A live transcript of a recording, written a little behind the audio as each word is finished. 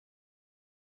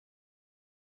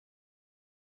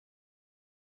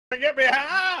Get me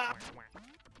high!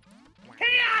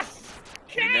 Chaos!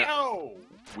 KO!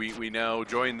 We now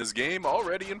join this game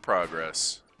already in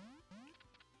progress.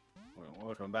 Well,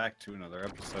 welcome back to another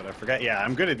episode. I forgot. Yeah,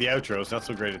 I'm good at the outros, not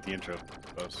so great at the intro. I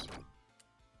suppose.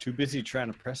 Too busy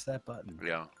trying to press that button.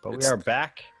 Yeah. But we are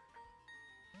back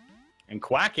and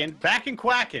quacking. Back and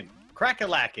quacking.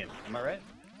 Crack-a-lacking. Am I right?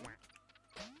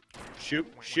 Shoot,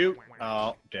 shoot.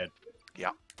 Oh, dead.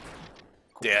 Yeah.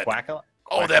 Dead. Quack-a-lack.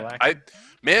 Oh,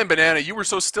 man, Banana, you were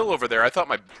so still over there. I thought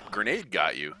my grenade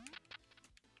got you.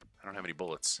 I don't have any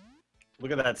bullets.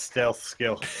 Look at that stealth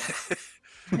skill.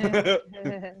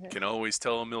 Can always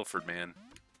tell a Milford man.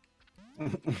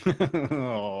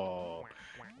 Oh,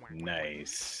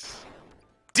 nice.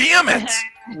 Damn it!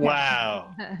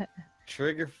 Wow.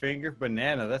 Trigger finger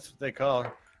banana. That's what they call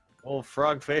her. Old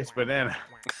frog face banana.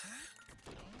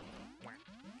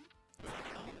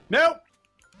 Nope.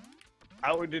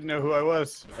 Howard didn't know who I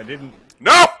was. I didn't.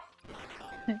 No!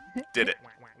 Did it.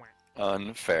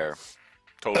 Unfair.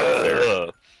 Totally fair.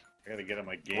 I gotta get on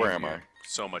my game. Where am I?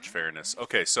 So much fairness.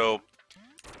 Okay, so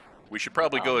we should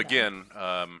probably go again.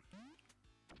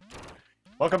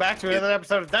 Welcome back to another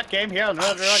episode of Duck Game here on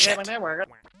the Gaming Network.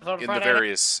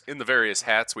 In the various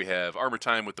hats, we have Armor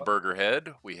Time with the Burger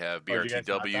Head. We have Oh, you guys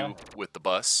not BRTW done? with the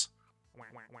bus.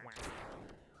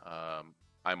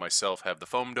 I myself have the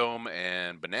Foam Dome,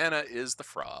 and Banana is the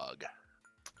Frog.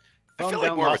 I feel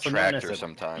like more of a tractor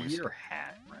sometimes. Beer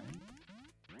hat, right?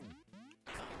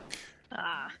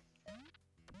 Ah.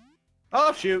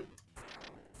 Oh shoot!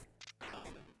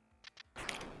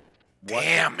 What?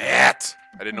 Damn it!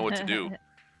 I didn't know what to do.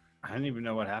 I didn't even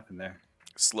know what happened there.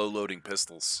 Slow loading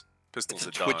pistols. Pistols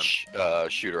It's a at dawn. Twitch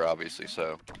shooter, obviously,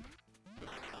 so...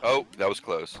 Oh, that was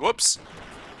close. Whoops!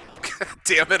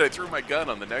 Damn it! I threw my gun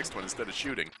on the next one instead of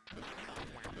shooting.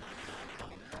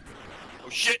 Oh,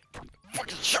 shit!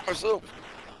 Fucking shot myself!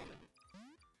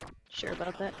 Sure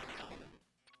about that?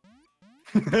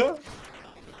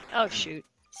 Oh, shoot.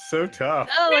 So tough.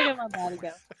 Oh, look at my body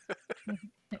go.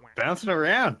 Bouncing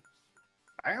around.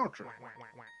 Ouch.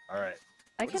 Alright.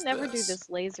 I What can is never do this? this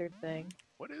laser thing.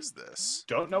 What is this?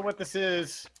 Don't know what this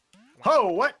is.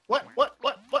 Ho! What?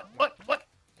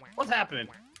 What's happening?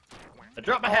 I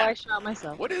dropped my Oh, I hat. shot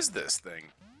myself. What is this thing?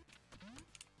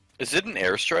 Is it an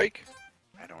airstrike?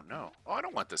 I don't know. Oh, I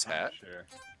don't want this hat. Sure.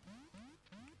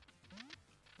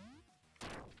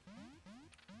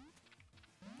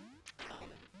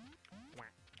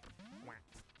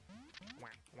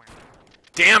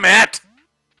 Damn it!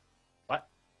 What?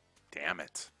 Damn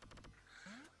it.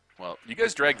 Well, you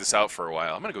guys dragged this out for a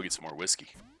while. I'm gonna go get some more whiskey.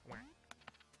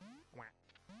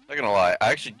 Not gonna lie,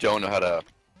 I actually don't know how to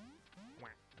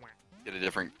get a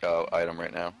different item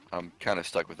right now. I'm kind of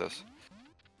stuck with this.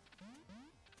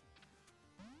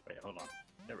 Wait, hold on.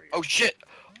 There we go. Oh, shit!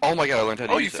 Oh my god, I learned how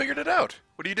to Oh, you use it. figured it out.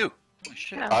 What do you do? Oh,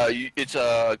 shit. Yeah. It's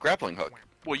a grappling hook.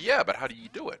 Well, yeah, but how do you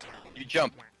do it? You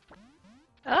jump.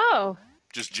 Oh.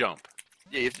 Just jump.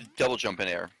 Yeah, you have to double jump in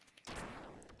air.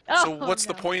 Oh, So what's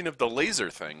the no. point of the laser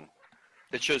thing?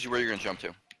 It shows you where you're gonna jump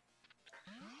to.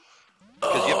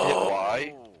 Because you have to hit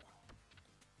Y.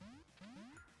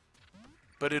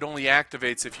 But it only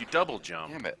activates if you double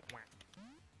jump. Damn it.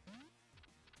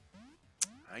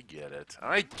 I get it.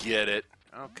 I get it.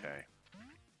 Okay.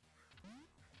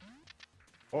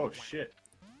 Oh shit.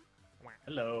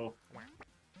 Hello.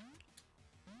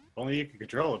 Only you can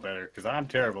control it better, because I'm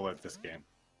terrible at this game.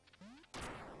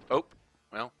 Oh,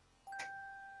 well.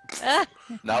 Ah.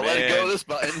 Not letting go of Man. this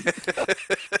button.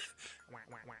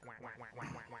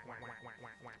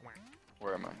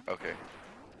 Where am I? Okay.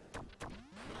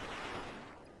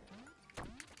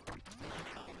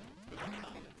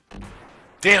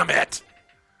 Damn it!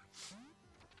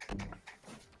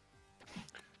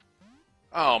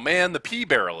 Oh man, the pea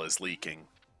barrel is leaking.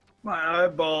 My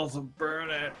eyeballs are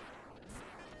burning.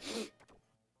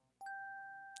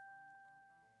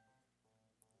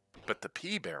 But the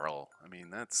pea barrel, I mean,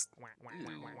 that's...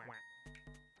 Ew.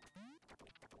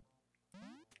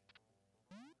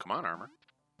 Come on, Armor.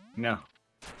 No.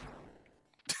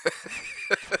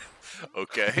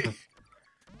 Okay.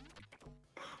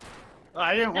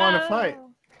 I didn't want to fight. No.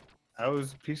 I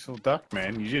was a peaceful duck,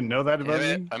 man. You didn't know that about Damn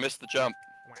it, me? I missed the jump.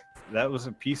 That was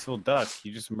a peaceful duck.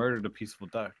 You just murdered a peaceful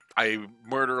duck. I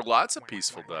murder lots of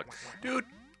peaceful duck. Dude,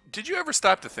 did you ever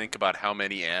stop to think about how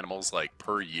many animals, like,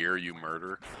 per year you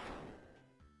murder?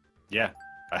 Yeah,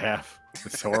 I have.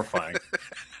 It's horrifying.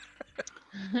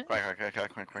 Quack, quack, quack,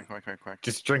 quack, quack, quack, quack, quack, quack.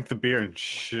 Just drink the beer and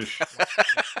shush.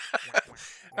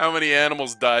 How many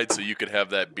animals died so you could have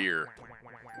that beer?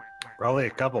 Probably a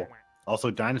couple.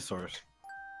 Also dinosaurs.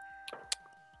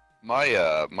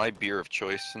 My beer of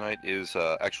choice tonight is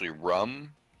actually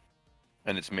rum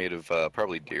and it's made of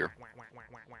probably deer.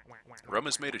 Rum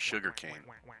is made of sugar cane.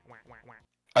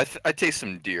 I taste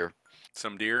some deer.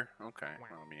 Some deer? Okay.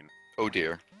 Well, I mean, Oh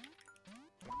dear.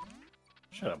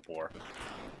 Shut up, boar.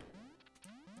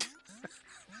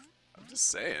 I'm just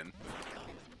saying.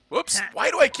 Whoops!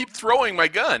 Why do I keep throwing my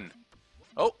gun?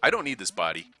 Oh, I don't need this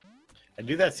body. I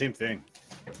do that same thing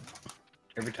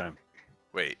every time.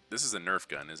 Wait, this is a Nerf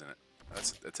gun, isn't it?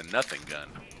 That's a nothing gun.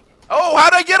 Oh,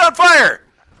 how'd I get on fire?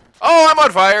 Oh, I'm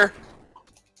on fire.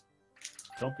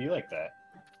 Don't be like that.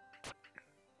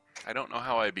 I don't know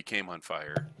how I became on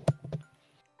fire.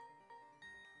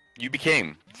 You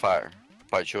became fire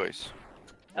by choice.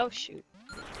 Oh shoot.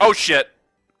 Oh shit!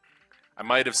 I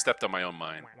might have stepped on my own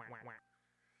mine.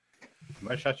 I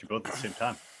might have shot you both at the same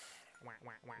time.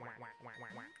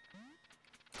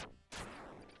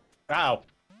 Ow.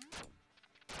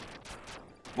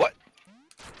 What?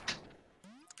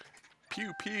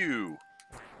 Pew pew.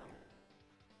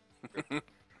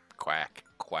 Quack,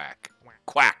 quack,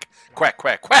 quack, quack,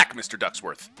 quack, quack, Mr.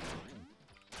 Ducksworth.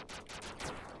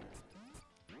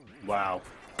 Wow.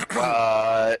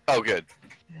 Oh, good.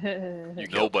 You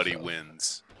Nobody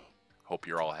wins. Hope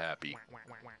you're all happy.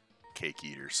 Cake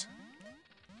eaters.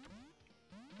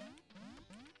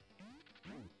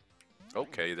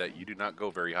 Okay, that you do not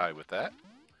go very high with that.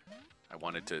 I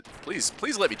wanted to... Please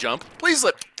let me jump. Please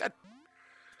let... God.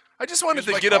 I just wanted Here's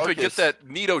to my get up and get carcass. that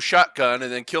Nito shotgun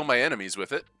and then kill my enemies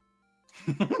with it.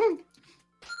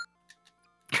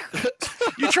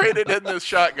 You traded in this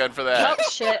shotgun for that. Oh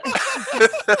shit.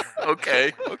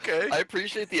 Okay, okay. I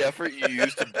appreciate the effort you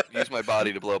used to use my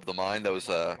body to blow up the mine. That was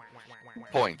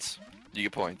points. You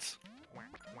get points.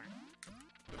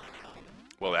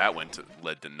 Well, that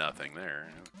led to nothing there.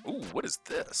 Ooh, what is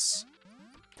this?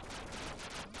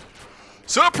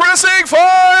 Suppressing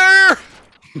fire!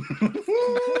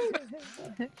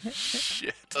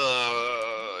 Shit.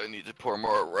 I need to pour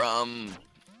more rum.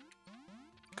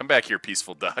 Come back here,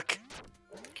 peaceful duck.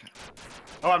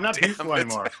 Oh, I'm not Damn peaceful it.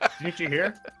 anymore. Didn't you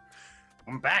hear?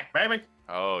 I'm back, baby.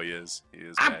 Oh, he is. He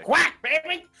is I'm back. quack,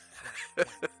 baby.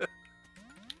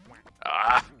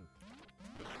 Ah.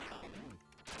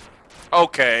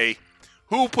 Okay.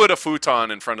 Who put a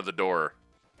futon in front of the door?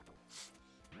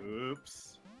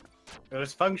 Oops. It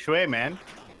was feng shui, man.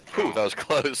 Whew, that was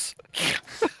close.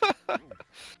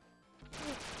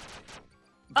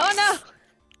 Oh no!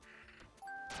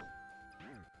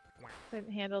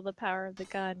 Couldn't handle the power of the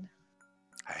gun.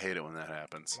 I hate it when that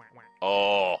happens.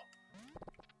 Oh.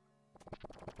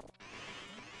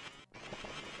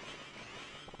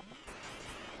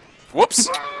 Whoops.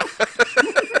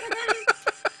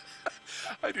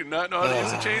 I do not know how to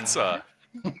use a chainsaw.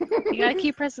 You gotta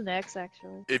keep pressing X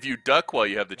actually. If you duck while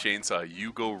you have the chainsaw,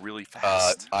 you go really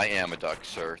fast. I am a duck,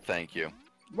 sir. Thank you.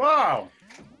 Wow.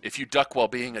 If you duck while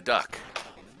being a duck.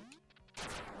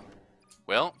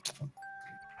 Well,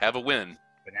 have a win.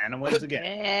 Banana wins again.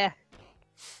 Yeah.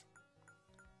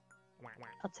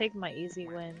 I'll take my easy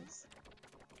wins.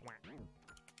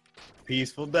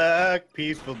 Peaceful duck,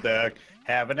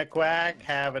 having a quack,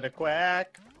 having a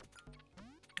quack.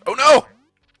 Oh no!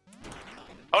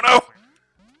 Oh no!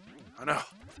 Oh no!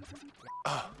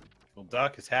 Oh, Peaceful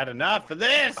duck has had enough of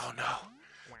this. oh no!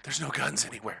 There's no guns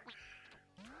anywhere.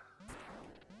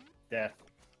 Death.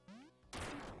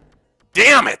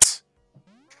 Damn it!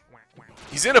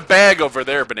 He's in a bag over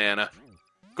there, Banana.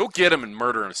 Go get him and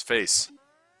murder his face.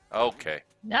 Okay.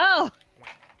 No!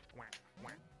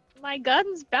 My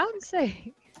gun's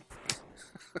bouncing.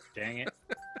 Dang it.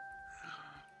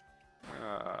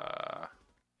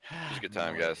 It's a good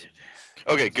time, guys.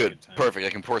 Okay, good. Perfect. I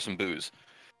can pour some booze.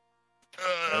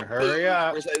 Better hurry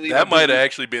up. Where's I leave That my might booze? have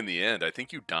actually been the end. I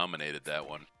think you dominated that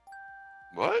one.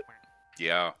 What?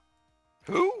 Yeah.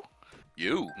 Who?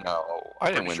 You. No, I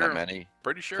didn't Pretty win sure. that many.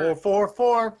 Pretty sure.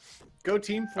 4-4-4. Go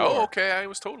team 4. Oh, okay. I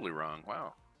was totally wrong.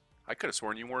 Wow. I could have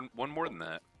sworn you won more than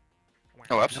that.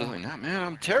 Oh, absolutely not, man.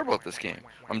 I'm terrible at this game.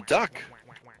 I'm duck.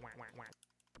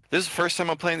 This is the first time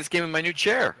I'm playing this game in my new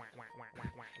chair.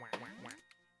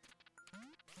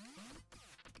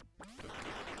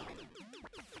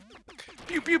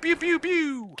 Pew pew pew pew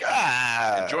pew.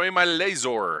 God. Enjoy my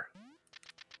laser.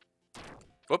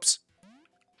 Whoops.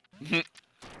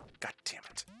 God damn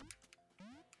it.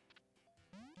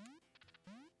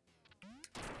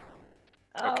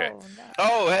 Okay. Oh, no.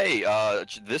 Oh, hey.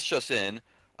 This just in.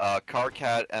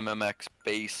 Carcat MMX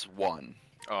Base 1.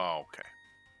 Oh, okay.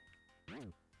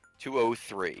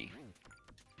 203.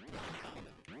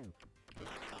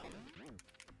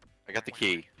 I got the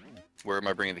key. Where am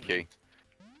I bringing the key?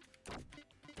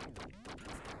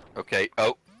 Okay.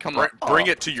 Oh, come on. Bring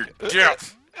it to your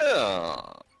death.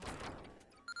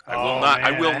 I will not.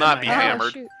 I will not be Oh,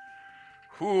 hammered. shoot.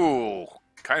 Ooh,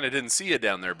 kind of didn't see you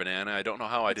down there, Banana. I don't know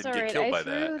how I It's didn't get alright, killed I by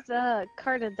threw that. the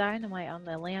cart of dynamite on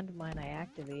the landmine I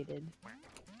activated.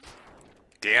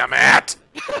 Damn it!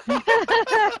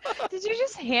 Did you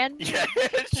just hand me Yeah,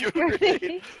 the sure.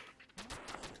 grenade?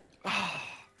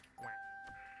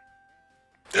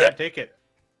 Yeah, take it.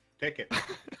 Take it.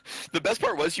 The best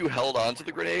part was you held on to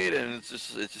the grenade and it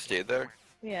just stayed there.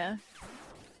 Yeah.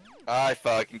 I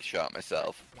fucking shot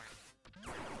myself.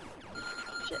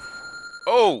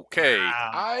 Okay,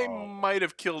 Wow. I might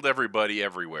have killed everybody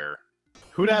everywhere.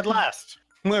 Who'd had last?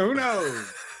 Well, who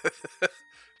knows?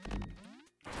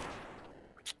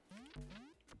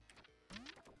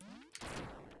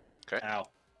 Okay, Ow.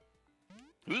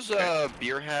 Who's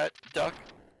beer hat duck?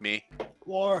 me.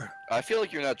 War. I feel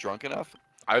like you're not drunk enough.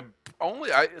 I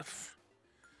only I.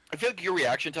 I feel like your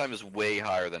reaction time is way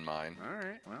higher than mine. All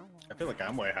right. Well, I feel like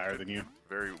I'm way higher than you.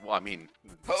 very well. I mean,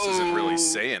 this isn't really Oh.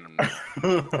 saying.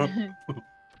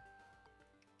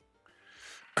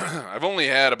 I've only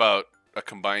had about a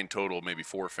combined total of maybe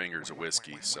 4 fingers of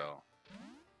whiskey, so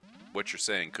what you're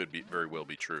saying could be very well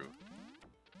be true.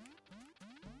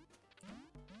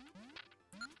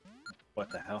 What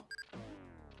the hell?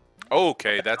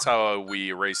 Okay, that's how we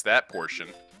erase that portion.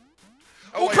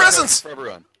 Oh, I got presents! presents for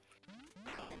everyone.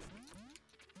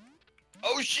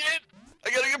 Oh shit! I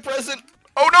got a good present.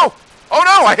 Oh no! Oh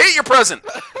no! I hate your present.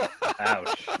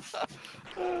 Ouch.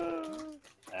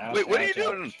 Ouch, Wait, what are you ouch,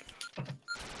 doing?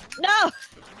 No!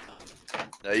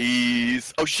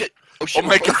 Nice. Oh shit! Oh Oh shit!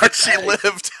 my phone god, she died.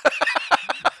 lived.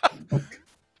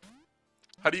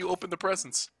 How do you open the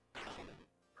presents?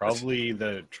 Probably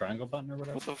the triangle button or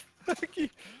whatever. What the fuck?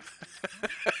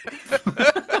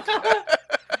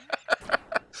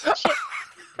 Shit.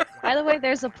 By the way,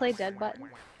 there's a play dead button.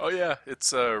 Oh yeah,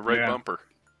 it's a right Yeah. bumper.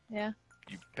 Yeah.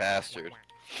 You bastard!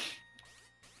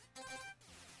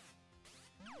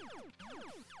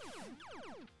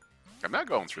 I'm not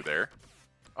going through there.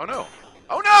 Oh no!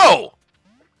 Oh no!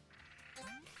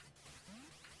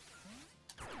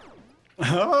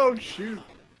 Oh shoot.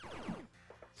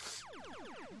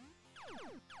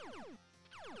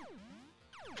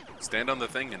 Stand on the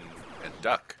thing and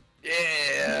duck.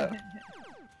 Yeah.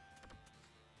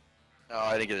 Oh,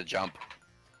 I didn't get a jump.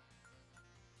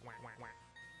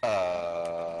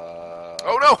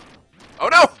 Oh no! Oh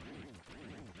no!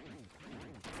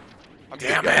 I'm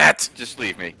Damn good. it! Just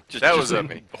leave me. Just, That just was a leave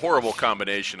me. horrible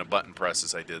combination of button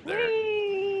presses I did there.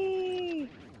 Whee!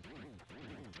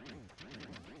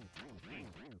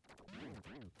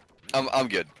 I'm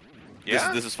good.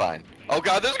 Yeah? This is fine. Oh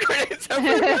god, there's grenades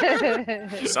everywhere.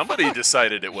 Somebody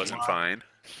decided it wasn't fine.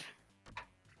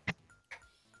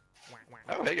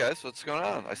 Oh, hey guys, what's going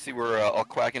on? I see we're all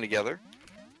quacking together.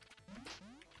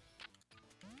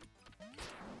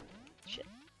 Shit.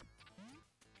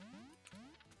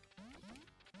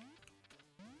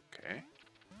 Okay.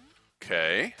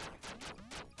 Okay.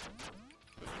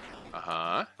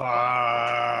 Uh-huh.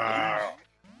 Fuck.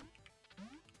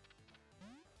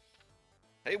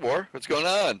 Hey, War, what's going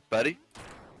on, buddy?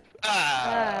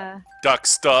 Ah! Duck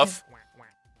stuff.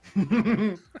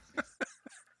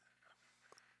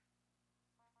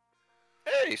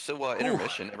 Hey, so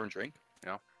intermission, everyone drink.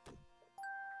 Yeah.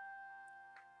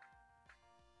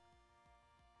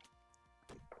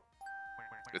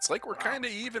 It's like we're kind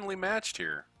of evenly matched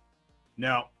here.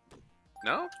 No,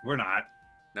 No? we're not.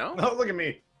 No? Oh, look at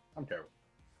me. I'm terrible.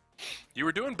 You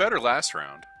were doing better last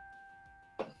round.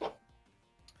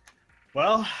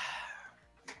 Well,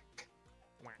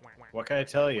 what can I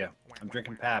tell you? I'm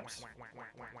drinking Paps.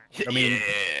 I mean-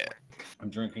 yeah. I'm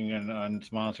drinking an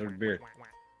unsponsored beer.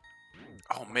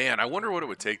 Oh man, I wonder what it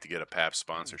would take to get a Pabst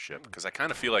sponsorship, because I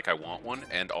kind of feel like I want one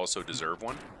and also deserve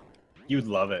one. You'd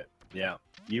love it. Yeah,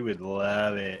 you would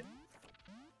love it.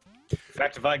 In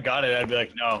fact, if I got it, I'd be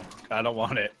like, no, I don't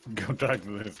want it. Go talk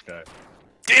to this guy.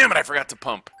 Damn it, I forgot to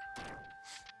pump.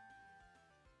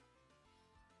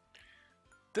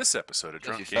 This episode of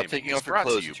Jesse, Drunk stop Gaming taking is off your brought to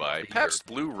clothes, you it's by your Pabst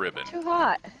Blue Ribbon. Too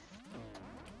hot.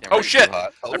 Damn Oh, right, shit! too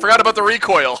hot. I forgot about the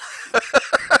recoil.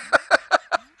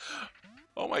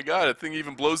 Oh my god, that thing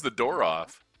even blows the door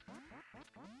off.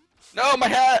 No, my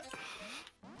hat!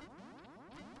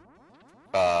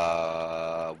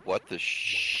 What the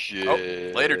shit? Oh,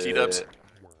 later, T-dubs.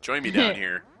 Join me down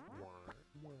here.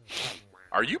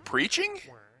 Are you preaching?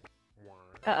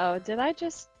 Uh-oh, did I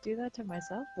just do that to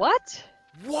myself? What?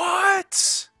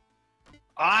 What?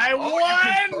 I Oh, you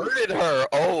won! converted her.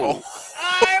 Oh.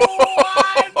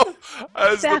 I won!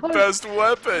 As the That was best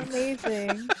weapon.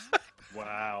 Amazing.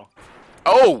 Wow.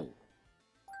 Oh!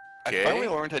 I Okay. finally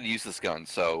learned how to use this gun,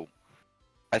 so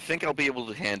I think I'll be able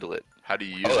to handle it. How do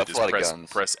you use Oh, it? that's a Just lot of guns.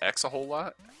 press X a whole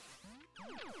lot?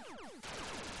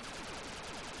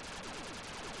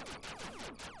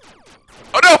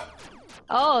 Oh no!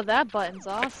 Oh, that button's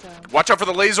awesome. Watch out for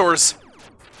the lasers!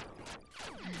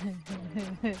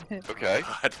 Okay.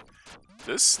 God,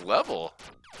 this level.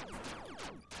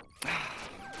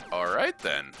 Alright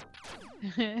then.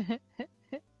 That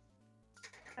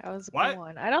was a What? cool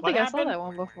one. I don't What think I saw happened? that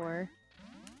one before.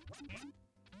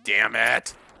 Damn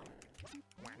it!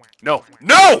 No!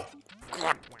 No!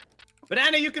 God.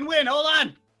 Banana, you can win. Hold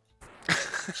on.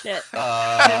 Shit.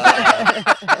 I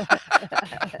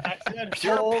said,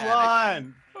 Pure hold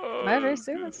panic. on. Murder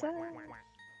suicide.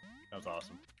 That was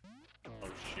awesome. Oh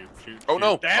shoot! Shoot! Oh shoot.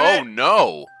 no! Damn Oh it!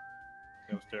 no!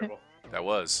 That was terrible. That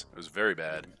was. It was very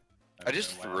bad. I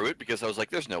just threw it because I was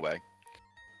like, there's no way.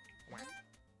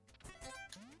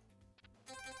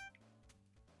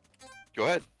 Go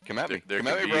ahead. Come at me. Come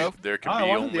at me, bro. There can Oh, I be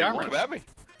wanted only the armor. one. Come at me.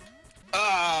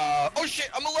 Oh shit,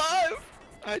 I'm alive!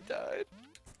 I died.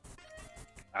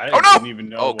 I Oh, didn't no! even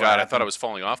know. Oh what god, I thought happened. I was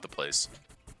falling off the place.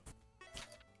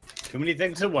 Too many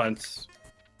things at once.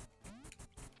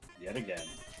 Yet again.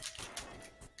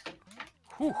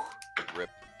 Whew. Rip.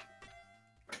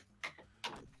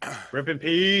 Rip in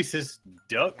pieces,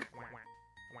 duck.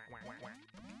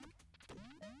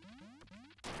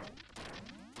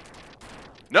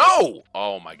 No!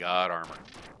 Oh my god, armor.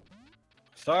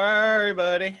 Sorry,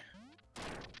 buddy.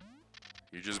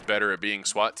 You're just better at being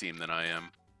SWAT team than I am.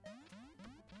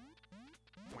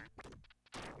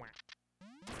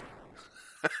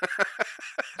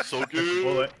 So Took the good.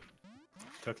 bullet.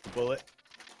 Took the bullet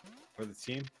for the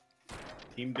team.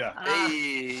 Team Duck.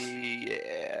 Hey,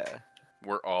 yeah.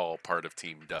 We're all part of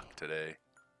Team Duck today.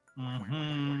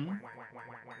 Mm-hmm.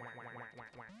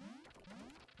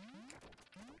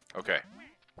 Okay.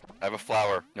 I have a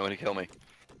flower. No one to kill me.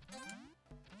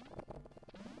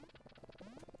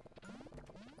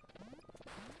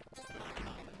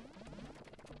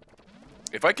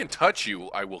 If I can touch you,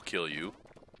 I will kill you.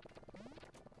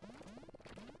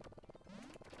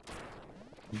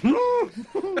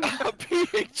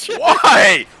 PH.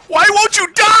 Why? Why won't you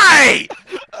die?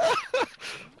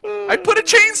 I put a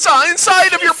chainsaw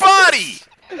inside of your body!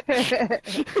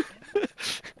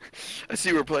 I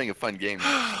see we're playing a fun game.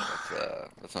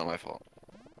 That's not my fault.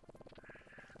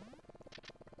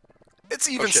 It's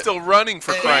even shit. still running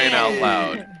for crying out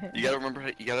loud. You gotta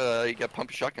remember, you gotta pump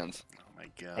your shotguns. Oh my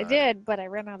god. I did, but I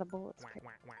ran out of bullets.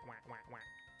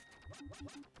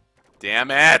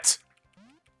 Damn it!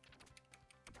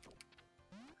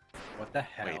 What the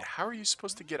hell? Wait, how are you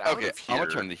supposed to get out Okay, of here? I'm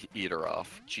gonna turn the heater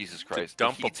off. Jesus to Christ.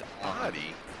 dump the heat's a body.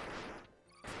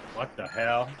 What the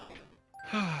hell?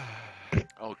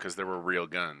 Oh, because there were real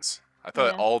guns. I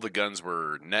thought Yeah. all the guns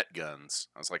were net guns.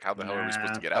 I was like, how the hell are we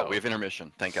supposed to get Oh, out? we have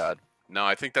intermission. Thank God. No,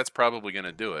 I think that's probably going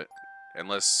to do it.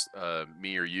 Unless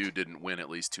me or you didn't win at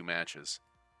least 2 matches.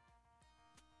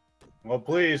 Well,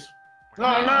 please. No,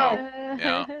 no.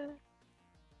 Yeah.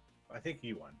 I think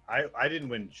you won. I didn't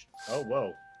win. Oh,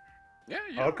 whoa. Yeah,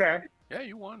 you, Okay. yeah,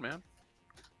 you won, man.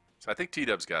 So I think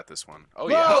T-Dub's got this one. Oh, Whoa!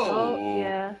 yeah. Oh,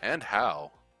 yeah. And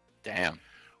how? Damn.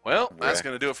 Well, that's Right.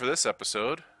 going to do it for this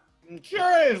episode.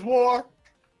 Sure is, War.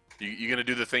 You going to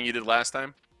do the thing you did last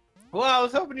time? Well, I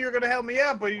was hoping you were going to help me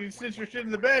out, but you sit your shit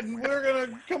in the bed, and we're going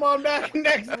to come on back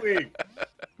next week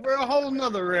for a whole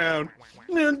nother round.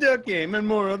 New Duck game and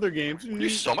more other games. You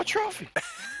saw my trophy.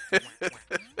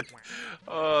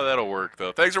 Oh, that'll work,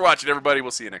 though. Thanks for watching, everybody.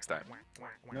 We'll see you next time.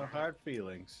 No hard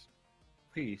feelings.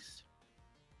 Peace.